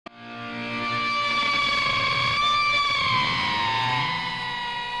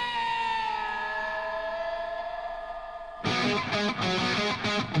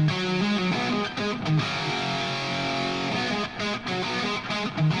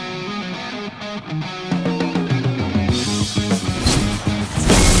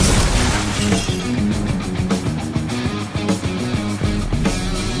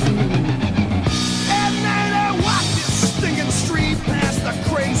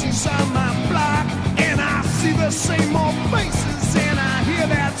the same old faces and I hear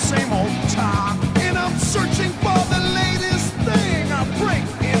that same old talk. And I'm searching for the latest thing I break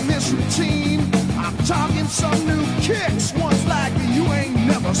in this routine. I'm talking some new kicks, ones like you ain't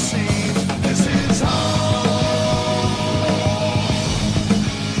never seen. This is home.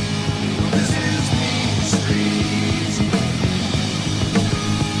 This is Main Street.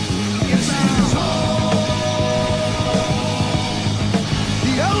 This is home.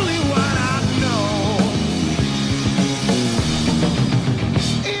 The only one I know.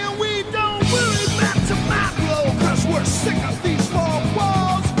 And we don't worry about tomorrow, 'cause we're sick of these four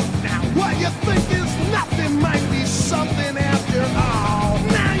walls. Now what you think is nothing might be something after all.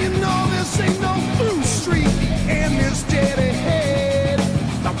 Now you know this ain't no through street, the end is dead ahead.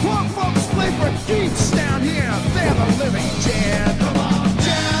 The poor folks play for keeps down here, they're the living dead. Come on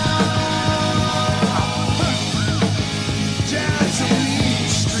down to Main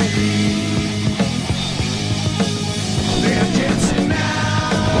Street. They're dancing now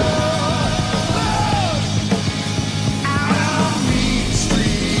out on Main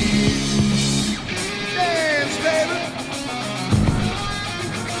Street. Dance, baby.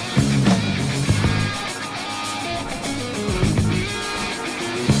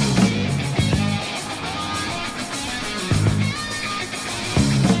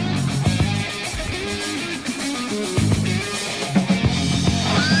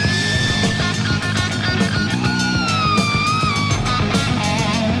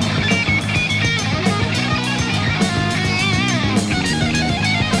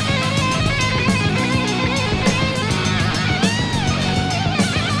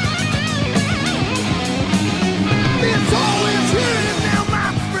 It's always here now, my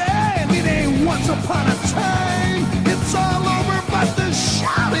friend. It ain't once upon a time. It's all over but the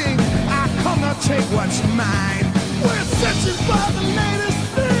shouting. I come to take what's mine. We're searching for the latest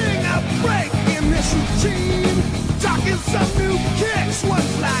thing I break in this routine. Talking some new kicks,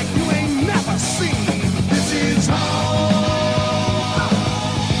 ones like you ain't never seen. This is home.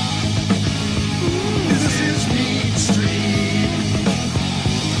 This is Main Street.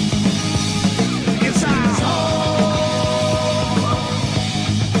 It's our home.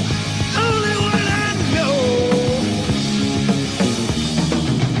 Only one I know.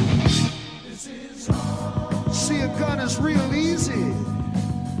 This is home. See, a gun is real easy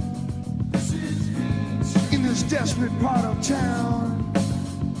in this desperate part of town.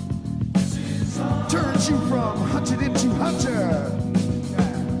 Turns you from hunted into hunter.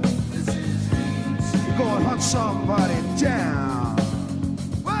 You go and hunt somebody down.